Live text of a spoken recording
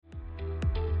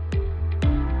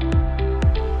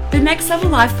The Next Level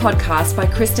Life podcast by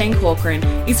Christine Corcoran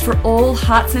is for all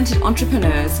heart-centered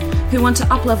entrepreneurs who want to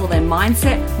uplevel their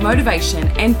mindset, motivation,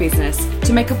 and business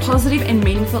to make a positive and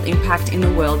meaningful impact in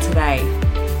the world today.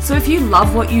 So if you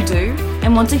love what you do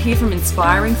and want to hear from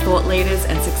inspiring thought leaders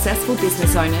and successful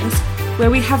business owners,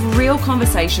 where we have real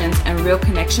conversations and real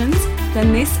connections,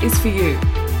 then this is for you.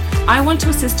 I want to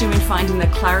assist you in finding the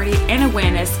clarity and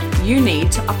awareness you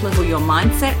need to uplevel your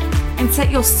mindset and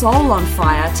set your soul on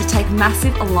fire to take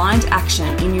massive aligned action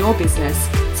in your business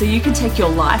so you can take your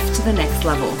life to the next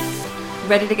level.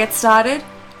 Ready to get started?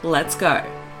 Let's go.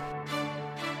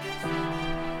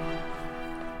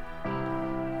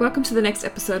 Welcome to the next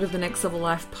episode of the Next Level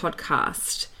Life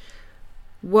podcast.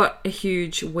 What a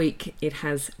huge week it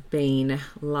has been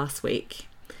last week.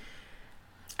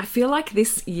 I feel like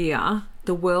this year,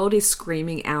 the world is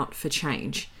screaming out for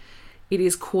change. It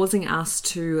is causing us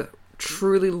to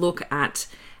truly look at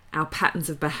our patterns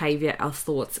of behavior, our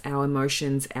thoughts, our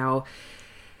emotions,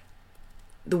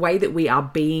 the way that we are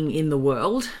being in the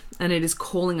world, and it is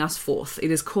calling us forth.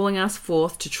 It is calling us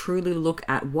forth to truly look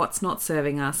at what's not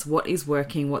serving us, what is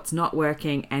working, what's not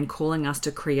working, and calling us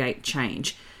to create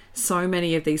change. So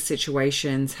many of these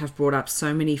situations have brought up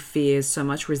so many fears, so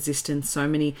much resistance, so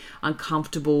many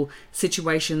uncomfortable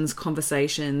situations,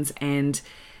 conversations, and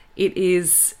it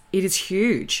is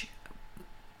huge.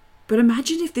 But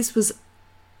imagine if this was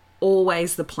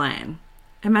always the plan.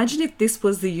 Imagine if this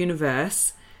was the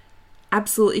universe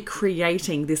absolutely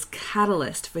creating this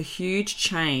catalyst for huge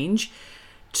change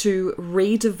to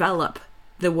redevelop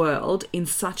the world in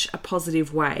such a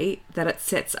positive way that it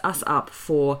sets us up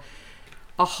for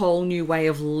a whole new way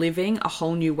of living, a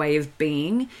whole new way of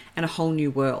being, and a whole new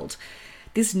world.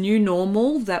 This new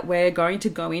normal that we're going to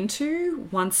go into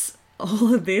once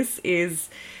all of this is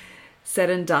said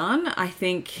and done, I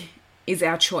think is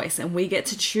our choice, and we get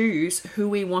to choose who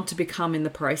we want to become in the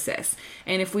process.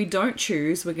 And if we don't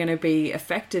choose, we're going to be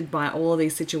affected by all of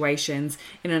these situations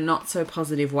in a not so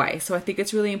positive way. So I think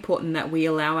it's really important that we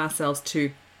allow ourselves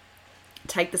to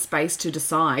take the space to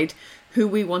decide who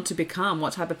we want to become,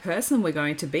 what type of person we're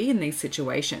going to be in these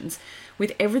situations.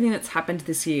 With everything that's happened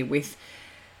this year, with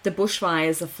the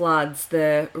bushfires, the floods,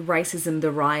 the racism,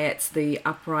 the riots, the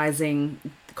uprising,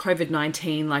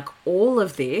 COVID-19, like all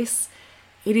of this,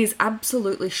 it is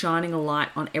absolutely shining a light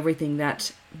on everything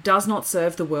that does not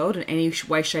serve the world in any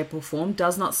way, shape, or form,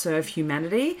 does not serve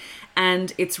humanity.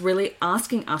 And it's really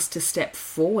asking us to step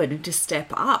forward and to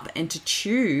step up and to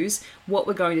choose what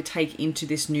we're going to take into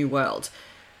this new world.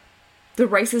 The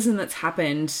racism that's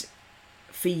happened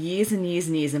for years and years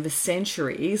and years and for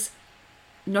centuries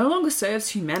no longer serves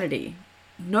humanity.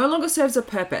 No longer serves a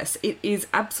purpose. It is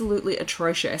absolutely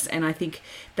atrocious, and I think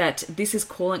that this is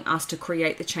calling us to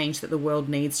create the change that the world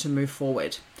needs to move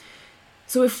forward.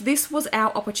 So if this was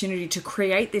our opportunity to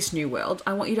create this new world,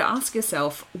 I want you to ask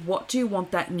yourself, what do you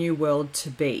want that new world to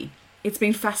be? It's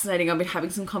been fascinating. I've been having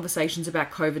some conversations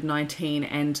about COVID-19,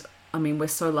 and I mean, we're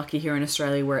so lucky here in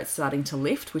Australia where it's starting to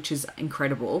lift, which is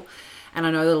incredible. And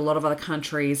I know that a lot of other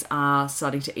countries are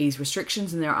starting to ease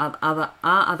restrictions, and there are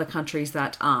other countries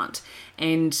that aren't.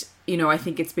 And, you know, I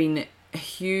think it's been a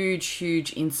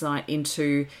huge insight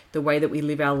into the way that we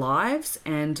live our lives,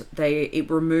 and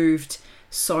it removed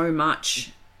so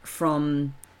much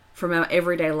from our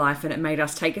everyday life, and it made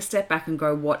us take a step back and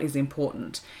go, what is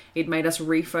important? It made us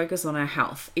refocus on our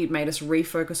health. It made us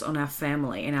refocus on our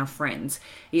family and our friends.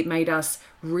 It made us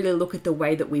really look at the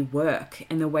way that we work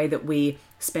and the way that we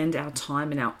spend our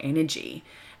time and our energy.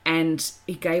 And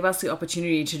it gave us the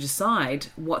opportunity to decide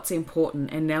what's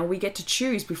important. And now we get to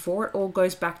choose, before it all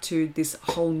goes back to this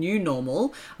whole new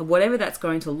normal of whatever that's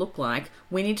going to look like,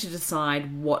 we need to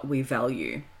decide what we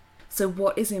value. So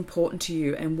what is important to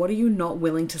you, and what are you not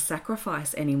willing to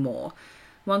sacrifice anymore?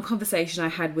 One conversation I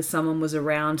had with someone was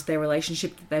around their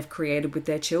relationship that they've created with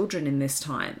their children in this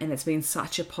time. And it's been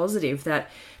such a positive that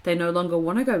they no longer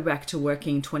want to go back to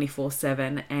working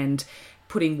 24/7 and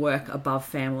putting work above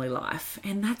family life.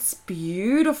 And that's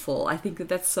beautiful. I think that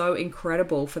that's so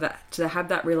incredible to have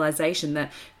that realization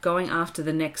that going after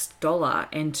the next dollar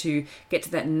and to get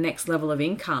to that next level of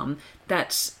income,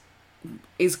 that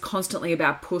is constantly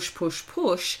about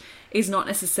push is not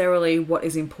necessarily what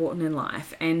is important in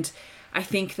life. And I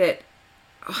think that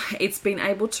it's been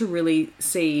able to really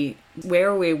see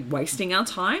where we're wasting our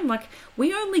time. Like,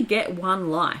 we only get one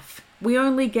life. We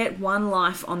only get one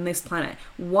life on this planet.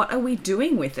 What are we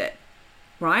doing with it?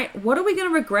 Right? What are we going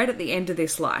to regret at the end of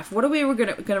this life? What are we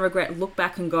going to regret? Look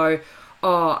back and go,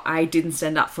 oh, I didn't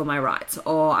stand up for my rights,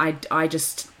 or I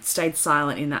just stayed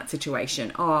silent in that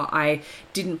situation, or I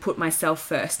didn't put myself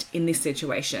first in this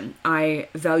situation. I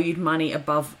valued money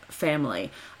above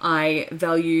family. I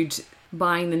valued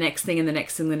buying the next thing and the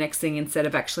next thing, the next thing, instead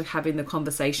of actually having the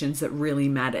conversations that really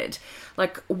mattered.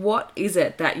 Like, what is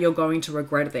it that you're going to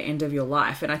regret at the end of your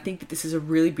life? And I think that this is a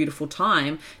really beautiful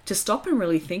time to stop and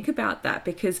really think about that,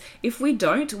 because if we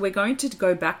don't, we're going to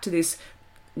go back to this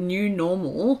new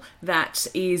normal that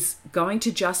is going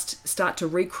to just start to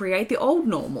recreate the old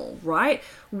normal, right?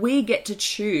 We get to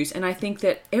choose. And I think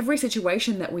that every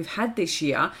situation that we've had this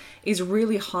year is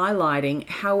really highlighting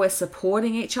how we're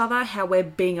supporting each other, how we're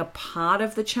being a part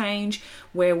of the change,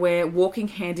 where we're walking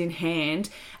hand in hand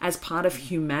as part of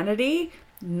humanity,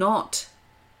 not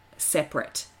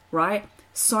separate, right?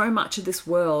 So much of this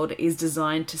world is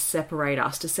designed to separate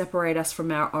us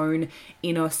from our own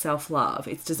inner self-love.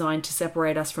 It's designed to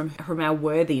separate us from our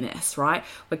worthiness, right?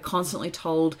 We're constantly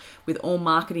told with all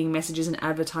marketing messages and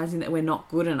advertising that we're not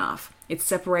good enough. It's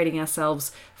separating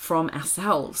ourselves from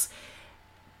ourselves.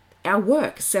 Our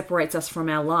work separates us from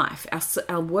our life.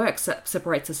 Our work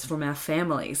separates us from our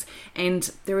families.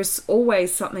 And there is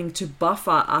always something to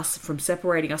buffer us from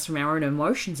separating us from our own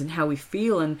emotions and how we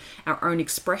feel and our own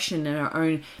expression and our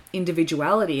own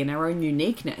individuality and our own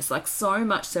uniqueness. Like, so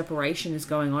much separation is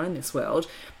going on in this world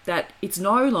that it's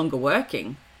no longer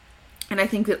working. And I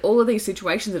think that all of these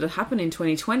situations that have happened in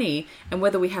 2020, and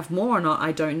whether we have more or not,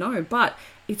 I don't know, but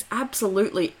it's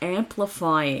absolutely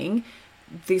amplifying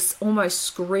this almost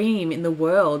scream in the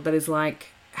world that is like,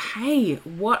 hey,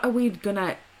 what are we going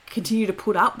to continue to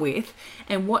put up with,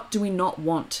 and what do we not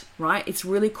want, right? It's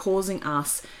really causing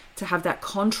us to have that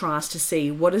contrast to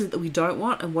see what is it that we don't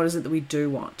want and what is it that we do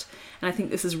want. And I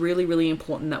think this is really, really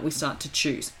important that we start to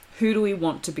choose. Who do we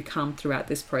want to become throughout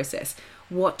this process?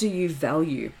 What do you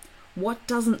value? What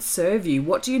doesn't serve you?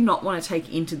 What do you not want to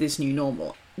take into this new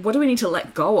normal? What do we need to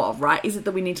let go of, right? Is it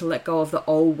that we need to let go of the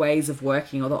old ways of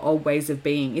working or the old ways of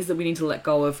being? Is it that we need to let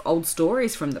go of old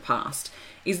stories from the past?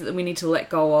 Is it that we need to let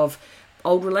go of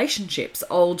old relationships,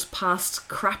 old past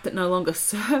crap that no longer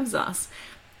serves us?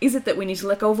 Is it that we need to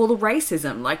let go of all the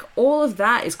racism? Like, all of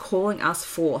that is calling us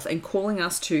forth and calling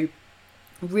us to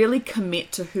really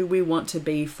commit to who we want to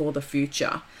be for the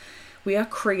future. We are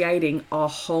creating a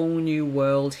whole new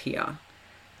world here.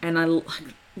 And I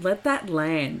let that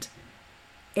land.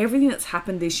 Everything that's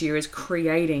happened this year is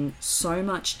creating so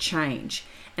much change.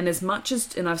 And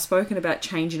I've spoken about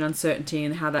change and uncertainty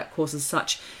and how that causes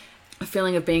such a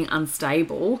feeling of being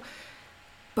unstable.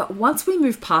 But once we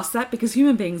move past that, because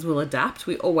human beings will adapt,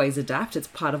 we always adapt, it's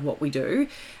part of what we do,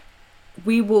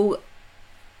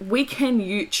 we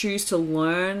can choose to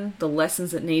learn the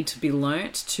lessons that need to be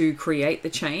learnt to create the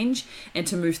change and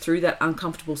to move through that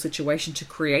uncomfortable situation to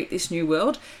create this new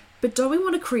world. But don't we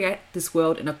want to create this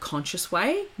world in a conscious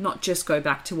way, not just go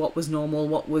back to what was normal,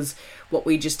 what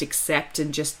we just accept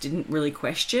and just didn't really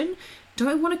question? Don't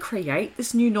we want to create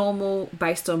this new normal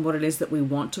based on what it is that we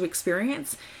want to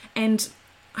experience? And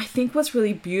I think what's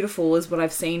really beautiful is what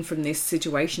I've seen from this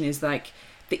situation is like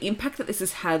the impact that this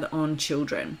has had on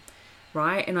children,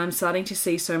 right? And I'm starting to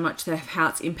see so much that how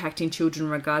it's impacting children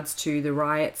in regards to the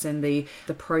riots and the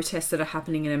protests that are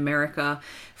happening in America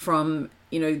from,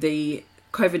 the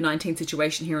COVID-19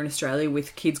 situation here in Australia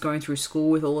with kids going through school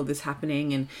with all of this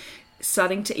happening, and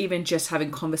starting to even just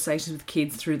having conversations with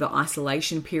kids through the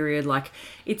isolation period. Like,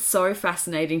 it's so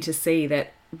fascinating to see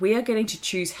that we are getting to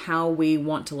choose how we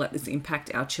want to let this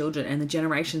impact our children and the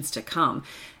generations to come.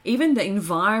 Even the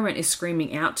environment is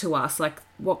screaming out to us. Like,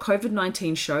 what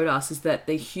COVID-19 showed us is that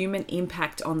the human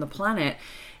impact on the planet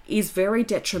is very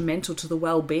detrimental to the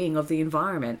well-being of the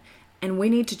environment. And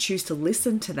we need to choose to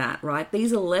listen to that, right?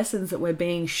 These are lessons that we're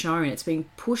being shown. It's being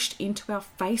pushed into our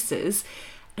faces,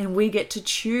 and we get to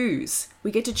choose.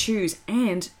 We get to choose.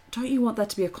 And don't you want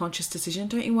that to be a conscious decision?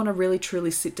 Don't you want to really,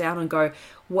 truly sit down and go,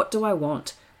 what do I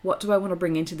want? What do I want to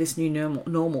bring into this new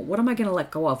normal? What am I going to let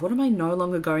go of? What am I no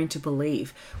longer going to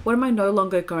believe? What am I no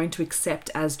longer going to accept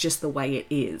as just the way it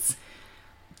is?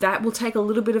 That will take a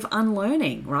little bit of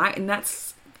unlearning, right? And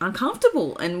that's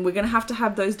uncomfortable, and we're going to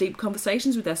have those deep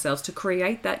conversations with ourselves to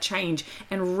create that change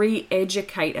and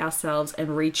re-educate ourselves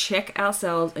and recheck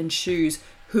ourselves and choose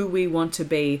who we want to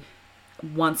be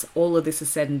once all of this is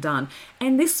said and done.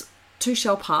 And this too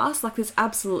shall pass. Like, this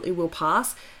absolutely will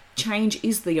pass. Change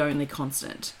is the only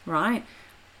constant, right?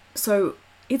 So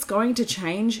it's going to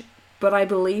change, but I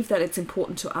believe that it's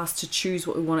important to us to choose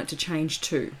what we want it to change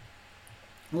to.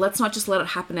 Let's not just let it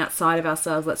happen outside of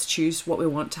ourselves. Let's choose what we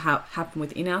want to happen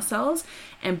within ourselves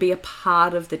and be a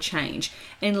part of the change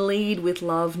and lead with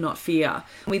love, not fear.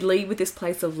 We lead with this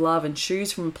place of love and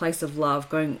choose from a place of love,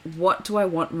 going, what do I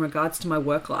want in regards to my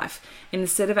work life? And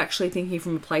instead of actually thinking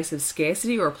from a place of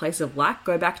scarcity or a place of lack,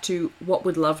 go back to what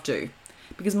would love do?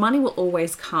 Because money will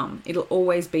always come. It'll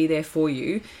always be there for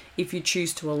you if you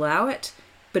choose to allow it,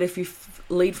 but if you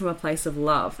lead from a place of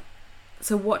love.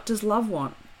 So what does love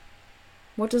want?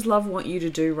 What does love want you to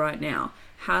do right now?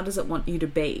 How does it want you to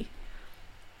be?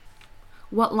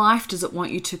 What life does it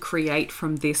want you to create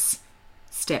from this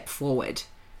step forward?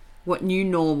 What new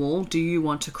normal do you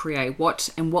want to create? What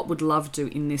would love do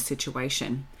in this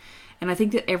situation? And I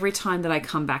think that every time that I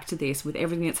come back to this, with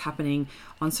everything that's happening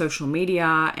on social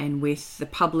media and with the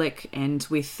public and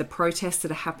with the protests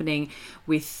that are happening,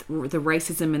 with the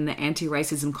racism and the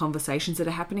anti-racism conversations that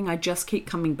are happening, I just keep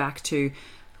coming back to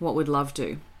what would love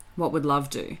do? What would love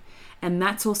do? And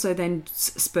that's also then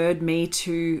spurred me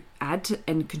to add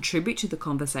and contribute to the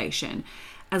conversation,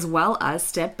 as well as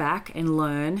step back and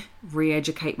learn,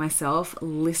 re-educate myself,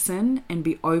 listen, and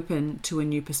be open to a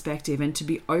new perspective, and to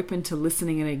be open to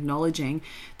listening and acknowledging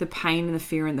the pain and the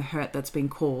fear and the hurt that's been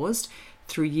caused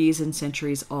through years and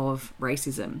centuries of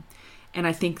racism. And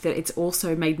I think that it's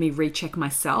also made me recheck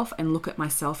myself and look at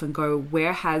myself and go,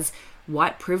 where has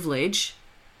white privilege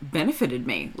benefited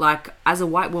me? Like, as a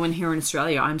white woman here in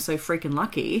Australia, I'm so freaking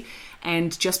lucky.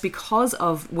 And just because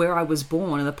of where I was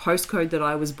born and the postcode that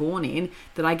I was born in,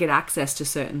 that I get access to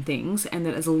certain things, and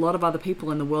that there's a lot of other people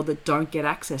in the world that don't get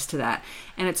access to that.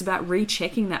 And it's about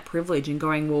rechecking that privilege and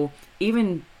going, well,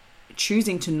 even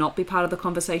choosing to not be part of the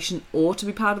conversation or to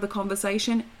be part of the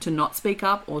conversation, to not speak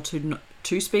up or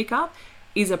to speak up,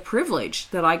 is a privilege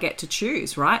that I get to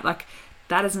choose, right? Like,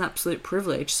 that is an absolute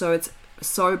privilege. So it's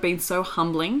been so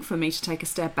humbling for me to take a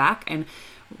step back and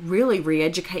really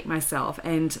re-educate myself.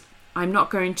 And I'm not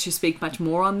going to speak much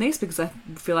more on this because I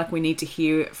feel like we need to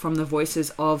hear from the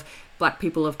voices of Black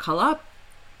people of color.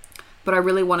 But I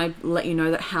really want to let you know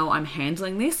that how I'm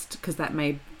handling this, because that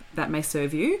may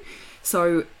serve you.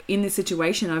 So in this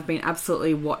situation, I've been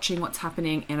absolutely watching what's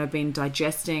happening, and I've been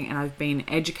digesting, and I've been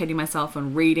educating myself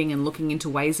and reading and looking into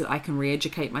ways that I can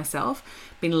re-educate myself.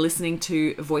 Been listening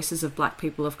to voices of Black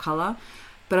people of color,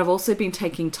 but I've also been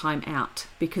taking time out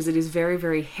because it is very,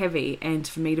 very heavy. And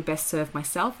for me to best serve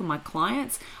myself and my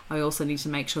clients, I also need to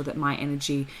make sure that my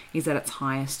energy is at its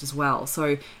highest as well.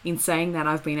 So in saying that,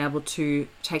 I've been able to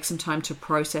take some time to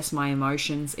process my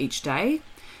emotions each day,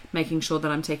 making sure that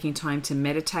I'm taking time to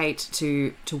meditate,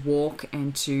 to walk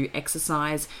and to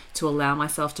exercise, to allow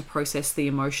myself to process the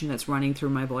emotion that's running through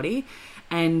my body,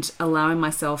 and allowing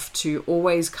myself to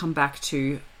always come back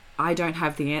to, I don't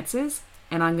have the answers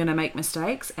and I'm going to make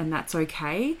mistakes, and that's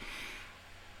okay.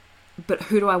 But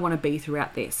who do I want to be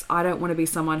throughout this? I don't want to be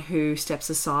someone who steps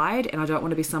aside, and I don't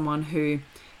want to be someone who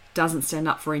doesn't stand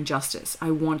up for injustice.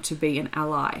 I want to be an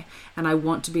ally, and I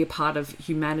want to be a part of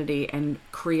humanity and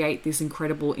create this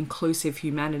incredible inclusive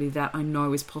humanity that I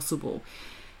know is possible.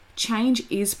 Change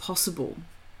is possible,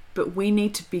 but we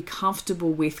need to be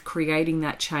comfortable with creating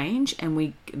that change, and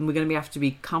we're going to have to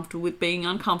be comfortable with being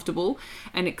uncomfortable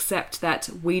and accept that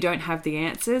we don't have the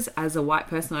answers. As a white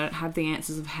person, I don't have the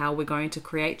answers of how we're going to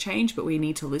create change, but we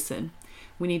need to listen.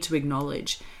 We need to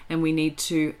acknowledge, and we need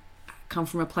to come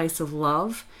from a place of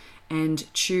love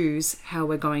and choose how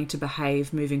we're going to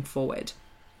behave moving forward.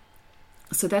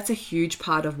 So that's a huge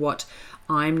part of what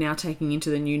I'm now taking into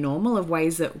the new normal, of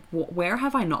ways that where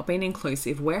have I not been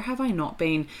inclusive? Where have I not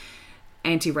been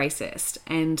anti-racist?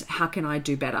 And how can I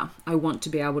do better? I want to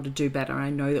be able to do better. I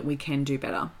know that we can do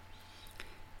better.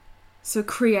 So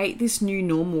create this new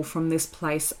normal from this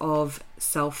place of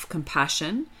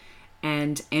self-compassion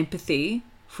and empathy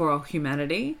for our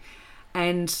humanity.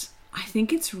 And I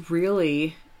think it's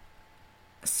really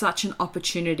such an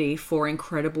opportunity for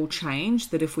incredible change,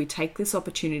 that if we take this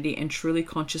opportunity and truly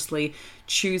consciously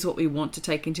choose what we want to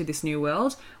take into this new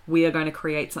world, we are going to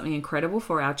create something incredible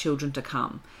for our children to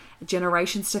come.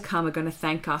 Generations to come are going to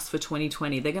thank us for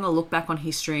 2020. They're going to look back on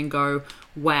history and go,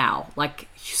 wow, like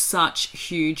such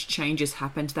huge changes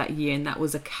happened that year, and that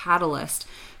was a catalyst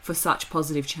for such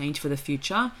positive change for the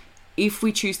future. If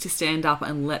we choose to stand up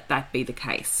and let that be the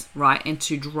case, right? And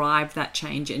to drive that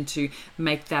change and to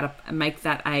make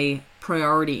that a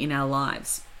priority in our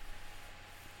lives.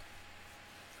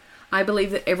 I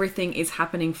believe that everything is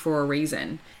happening for a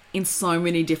reason in so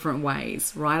many different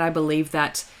ways, right? I believe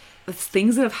that the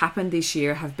things that have happened this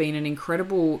year have been an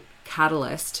incredible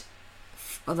catalyst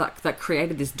that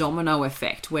created this domino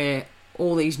effect where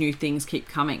all these new things keep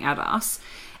coming at us.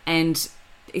 And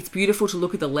It's beautiful to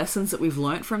look at the lessons that we've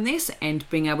learned from this and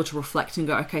being able to reflect and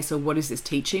go, okay, so what is this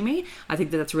teaching me? I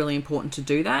think that that's really important to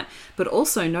do that. But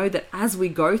also know that as we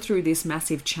go through this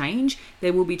massive change,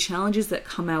 there will be challenges that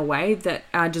come our way that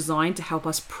are designed to help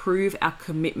us prove our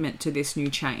commitment to this new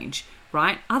change,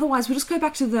 right? Otherwise, we'll just go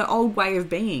back to the old way of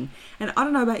being. And I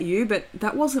don't know about you, but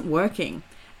that wasn't working.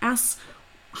 Us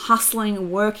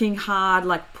hustling, working hard,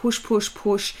 like push,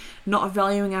 not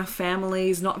valuing our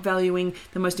families, not valuing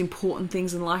the most important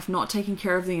things in life, not taking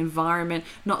care of the environment,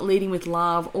 not leading with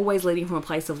love, always leading from a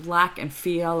place of lack and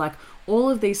fear, like all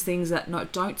of these things that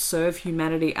don't serve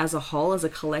humanity as a whole, as a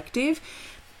collective.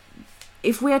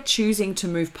 If we are choosing to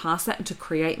move past that and to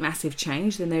create massive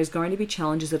change, then there's going to be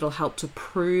challenges that will help to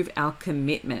prove our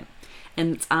commitment.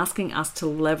 And it's asking us to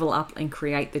level up and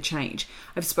create the change.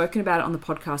 I've spoken about it on the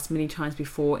podcast many times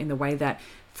before in the way that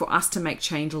for us to make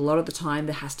change, a lot of the time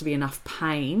there has to be enough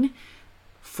pain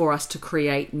for us to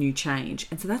create new change.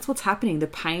 And so that's what's happening.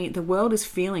 The world is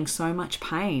feeling so much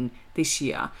pain this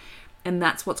year. And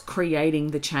that's what's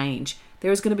creating the change.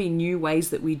 There is going to be new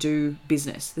ways that we do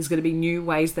business. There's going to be new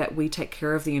ways that we take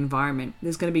care of the environment.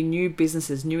 There's going to be new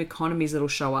businesses, new economies that'll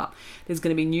show up. There's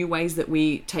going to be new ways that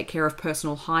we take care of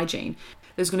personal hygiene.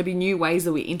 There's going to be new ways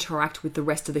that we interact with the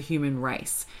rest of the human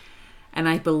race. And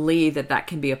I believe that that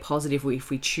can be a positive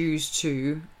if we choose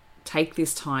to take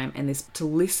this time and to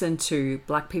listen to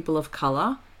Black people of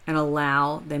color and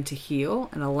allow them to heal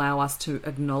and allow us to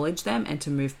acknowledge them and to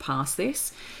move past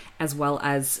this, as well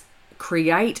as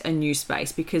create a new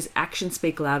space, because actions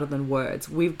speak louder than words.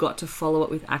 We've got to follow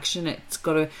it with action.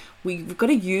 We've got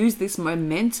to use this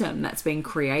momentum that's been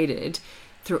created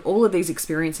through all of these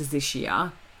experiences this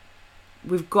year.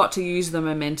 We've got to use the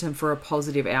momentum for a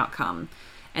positive outcome.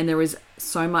 And there is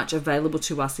so much available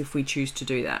to us if we choose to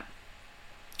do that.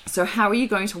 So how are you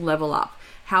going to level up?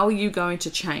 How are you going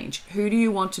to change? Who do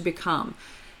you want to become?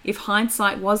 If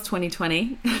hindsight was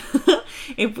 2020,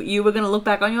 if you were going to look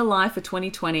back on your life for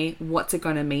 2020, what's it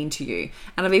going to mean to you?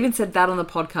 And I've even said that on the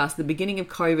podcast, the beginning of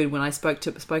COVID, when I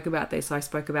spoke about this, I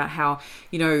spoke about how,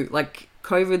 like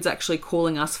COVID's actually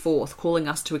calling us forth, calling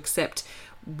us to accept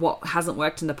what hasn't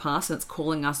worked in the past. And it's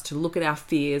calling us to look at our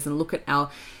fears and look at our,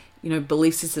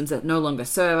 belief systems that no longer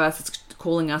serve us. It's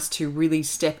calling us to really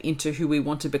step into who we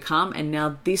want to become. And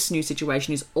now this new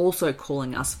situation is also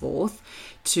calling us forth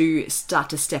to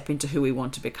start to step into who we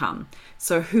want to become.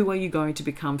 So who are you going to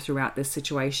become throughout this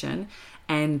situation?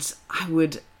 And I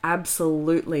would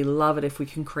absolutely love it if we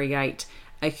can create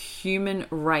a human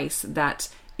race that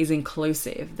is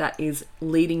inclusive, that is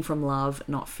leading from love,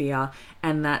 not fear,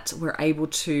 and that we're able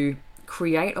to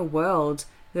create a world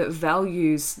that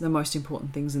values the most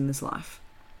important things in this life.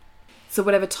 So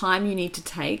whatever time you need to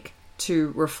take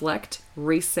to reflect,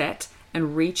 reset,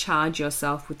 and recharge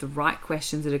yourself with the right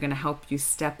questions that are going to help you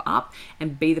step up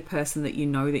and be the person that you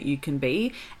know that you can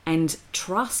be, and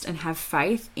trust and have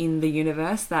faith in the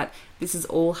universe that this is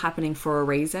all happening for a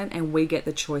reason and we get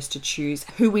the choice to choose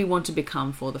who we want to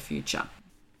become for the future.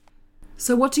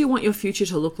 So what do you want your future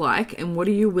to look like, and what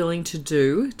are you willing to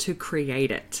do to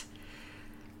create it?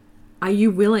 Are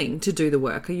you willing to do the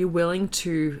work? Are you willing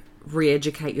to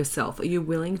re-educate yourself? Are you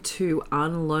willing to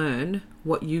unlearn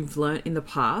what you've learned in the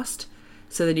past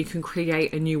so that you can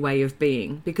create a new way of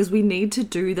being? Because we need to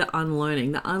do the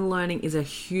unlearning. The unlearning is a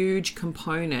huge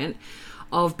component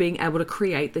of being able to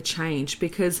create the change,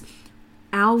 because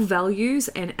our values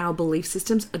and our belief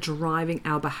systems are driving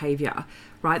our behavior,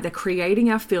 right? They're creating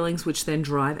our feelings, which then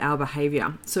drive our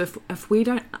behavior. So if we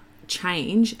don't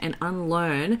change and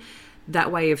unlearn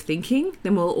that way of thinking,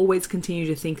 then we'll always continue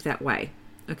to think that way.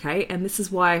 Okay. And this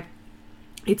is why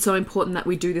it's so important that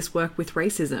we do this work with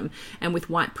racism and with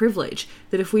white privilege,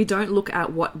 that if we don't look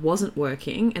at what wasn't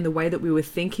working and the way that we were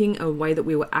thinking or the way that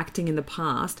we were acting in the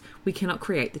past, we cannot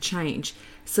create the change.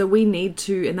 So we need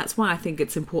to, and that's why I think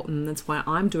it's important, and that's why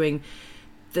I'm doing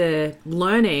the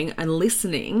learning and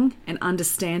listening and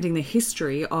understanding the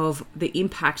history of the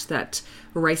impact that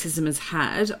racism has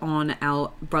had on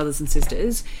our brothers and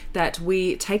sisters, that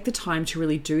we take the time to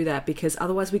really do that, because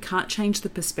otherwise we can't change the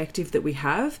perspective that we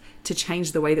have to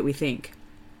change the way that we think.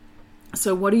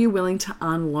 So what are you willing to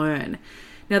unlearn?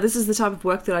 Now, this is the type of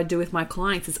work that I do with my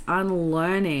clients, is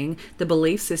unlearning the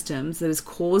belief systems that is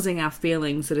causing our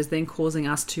feelings, that is then causing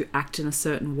us to act in a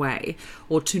certain way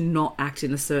or to not act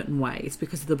in a certain way. It's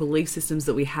because of the belief systems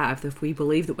that we have. That if we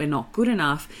believe that we're not good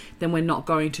enough, then we're not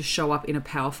going to show up in a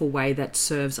powerful way that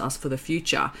serves us for the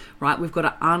future, right? We've got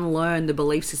to unlearn the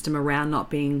belief system around not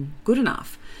being good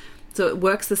enough. So it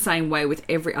works the same way with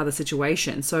every other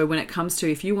situation. So when it comes to,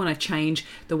 if you want to change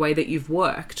the way that you've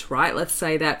worked, right? Let's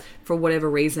say that for whatever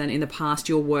reason in the past,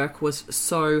 your work was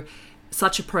so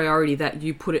such a priority that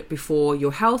you put it before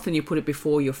your health and you put it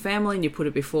before your family and you put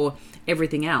it before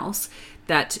everything else,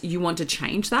 that you want to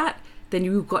change that, then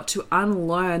you've got to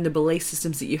unlearn the belief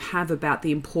systems that you have about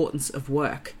the importance of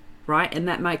work, right? And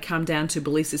that might come down to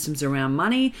belief systems around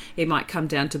money. It might come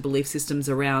down to belief systems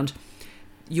around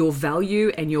your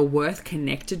value and your worth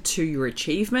connected to your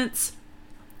achievements.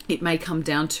 It may come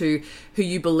down to who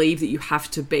you believe that you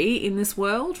have to be in this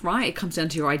world, right? It comes down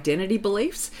to your identity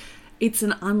beliefs. It's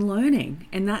an unlearning,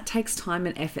 and that takes time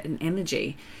and effort and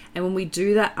energy. And when we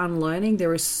do that unlearning,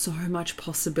 there is so much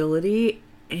possibility,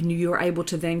 and you're able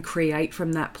to then create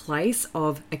from that place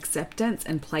of acceptance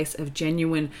and place of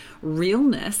genuine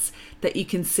realness that you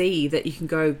can see, that you can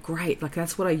go, great, like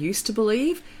that's what I used to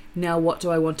believe. Now what do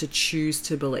I want to choose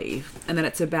to believe? And then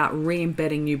it's about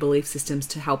re-embedding new belief systems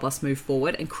to help us move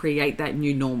forward and create that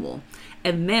new normal.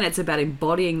 And then it's about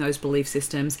embodying those belief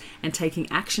systems and taking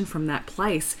action from that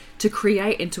place to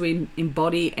create and to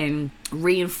embody and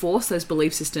reinforce those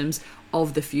belief systems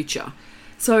of the future.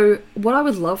 So what I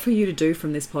would love for you to do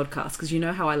from this podcast, because you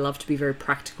know how I love to be very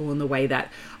practical in the way that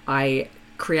I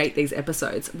create these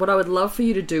episodes. What I would love for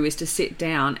you to do is to sit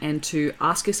down and to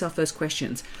ask yourself those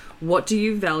questions. What do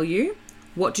you value?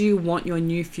 What do you want your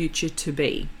new future to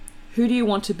be? Who do you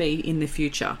want to be in the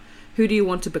future? Who do you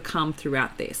want to become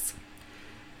throughout this?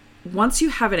 Once you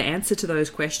have an answer to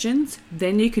those questions,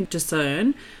 then you can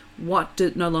discern what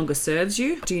no longer serves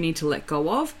you. What do you need to let go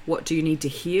of? What do you need to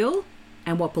heal?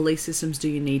 And what belief systems do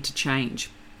you need to change?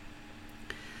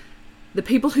 The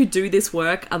people who do this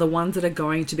work are the ones that are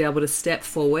going to be able to step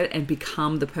forward and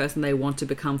become the person they want to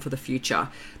become for the future.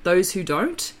 Those who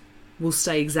don't will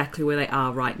stay exactly where they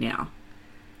are right now.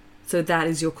 So that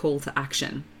is your call to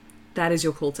action. That is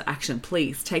your call to action.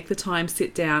 Please take the time,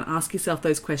 sit down, ask yourself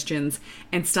those questions,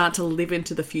 and start to live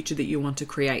into the future that you want to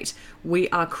create. We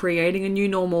are creating a new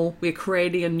normal. We're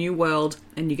creating a new world,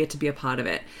 and you get to be a part of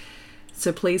it.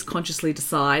 So please consciously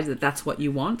decide that that's what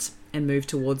you want and move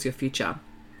towards your future.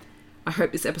 I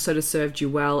hope this episode has served you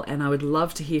well, and I would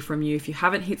love to hear from you. If you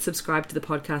haven't hit subscribe to the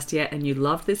podcast yet and you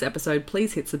loved this episode,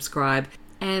 please hit subscribe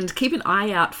and keep an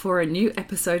eye out for a new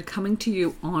episode coming to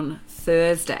you on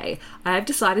Thursday. I have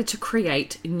decided to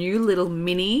create new little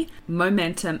mini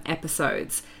momentum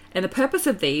episodes. And the purpose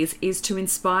of these is to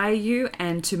inspire you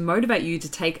and to motivate you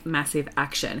to take massive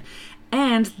action.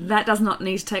 And that does not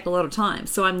need to take a lot of time.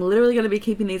 So I'm literally going to be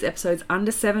keeping these episodes under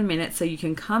 7 minutes so you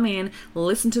can come in,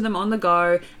 listen to them on the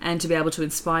go, and to be able to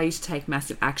inspire you to take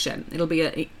massive action. It'll be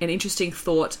an interesting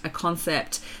thought, a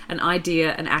concept, an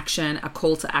idea, an action, a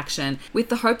call to action, with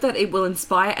the hope that it will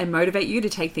inspire and motivate you to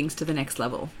take things to the next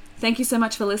level. Thank you so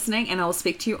much for listening, and I will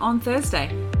speak to you on Thursday.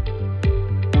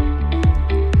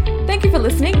 Thank you for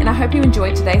listening, and I hope you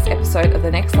enjoyed today's episode of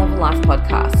the Next Level Life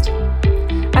podcast.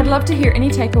 I'd love to hear any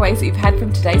takeaways that you've had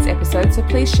from today's episode, so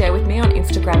please share with me on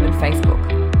Instagram and Facebook.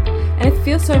 And if you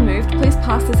feel so moved, please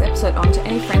pass this episode on to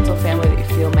any friends or family that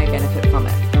you feel may benefit from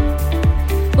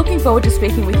it. Looking forward to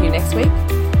speaking with you next week,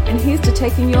 and here's to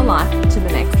taking your life to the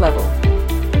next level.